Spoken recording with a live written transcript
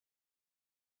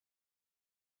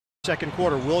Second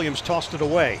quarter, Williams tossed it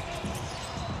away.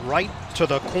 Right to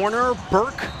the corner,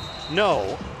 Burke,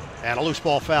 no. And a loose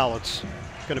ball foul. It's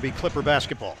going to be Clipper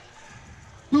basketball.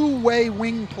 Two-way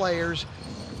wing players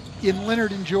in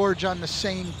Leonard and George on the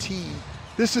same team.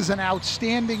 This is an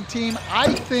outstanding team.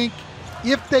 I think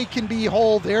if they can be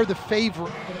whole, they're the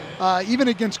favorite. Even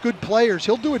against good players,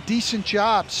 he'll do a decent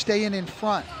job staying in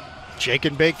front. Shake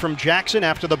and bake from Jackson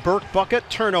after the Burke bucket,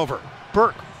 turnover.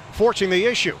 Burke forcing the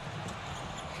issue.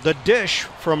 The dish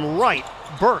from Wright.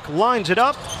 Burke lines it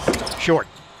up. Short.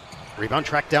 Rebound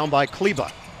tracked down by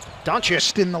Kleba.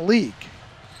 Doncic In the league.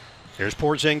 Here's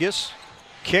Porzingis.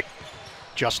 Kick.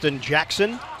 Justin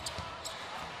Jackson.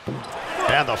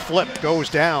 And the flip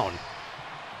goes down.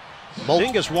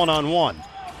 Porzingis one-on-one.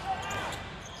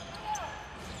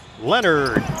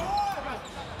 Leonard.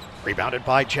 Rebounded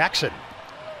by Jackson.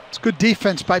 It's good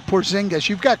defense by Porzingis.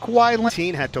 You've got Kawhi Leonard.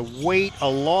 Team had to wait a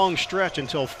long stretch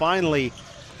until finally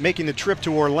making the trip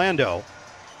to Orlando.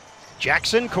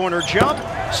 Jackson, corner jump,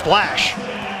 splash.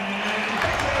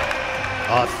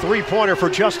 A three-pointer for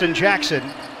Justin Jackson,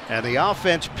 and the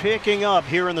offense picking up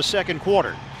here in the second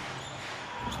quarter.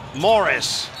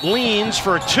 Morris leans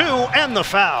for two, and the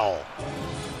foul.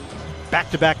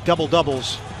 Back-to-back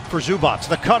double-doubles for Zubac.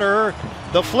 The cutter,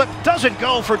 the flip doesn't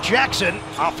go for Jackson.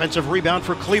 Offensive rebound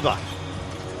for Kleba.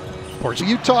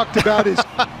 You talked about his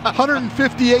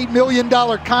 $158 million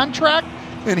contract,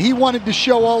 and he wanted to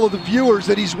show all of the viewers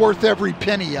that he's worth every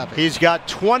penny of it. He's got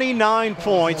 29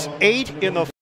 points, 8 in the